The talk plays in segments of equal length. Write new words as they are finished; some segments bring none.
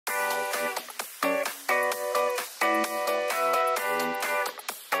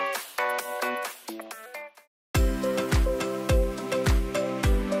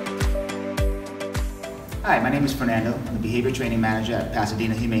Hi, my name is Fernando. I'm the Behavior Training Manager at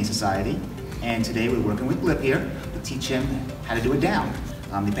Pasadena Humane Society. And today we're working with Blip here to teach him how to do a down.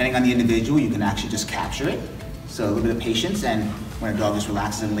 Depending on the individual, you can actually just capture it. So a little bit of patience, and when a dog just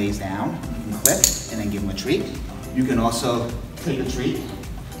relaxes and lays down, you can click and then give him a treat. You can also take a treat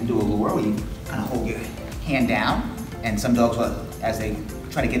and do a lure where you kind of hold your hand down, and some dogs, as they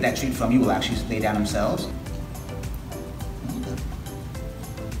try to get that treat from you, will actually lay down themselves.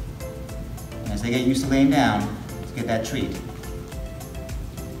 And as they get used to laying down to get that treat,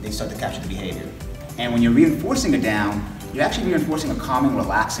 they start to capture the behavior. And when you're reinforcing a down, you're actually reinforcing a calming,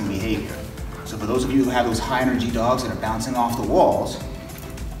 relaxing behavior. So for those of you who have those high energy dogs that are bouncing off the walls,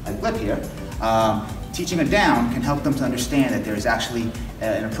 like Blip here, teaching a down can help them to understand that there is actually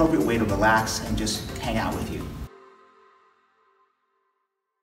an appropriate way to relax and just hang out with you.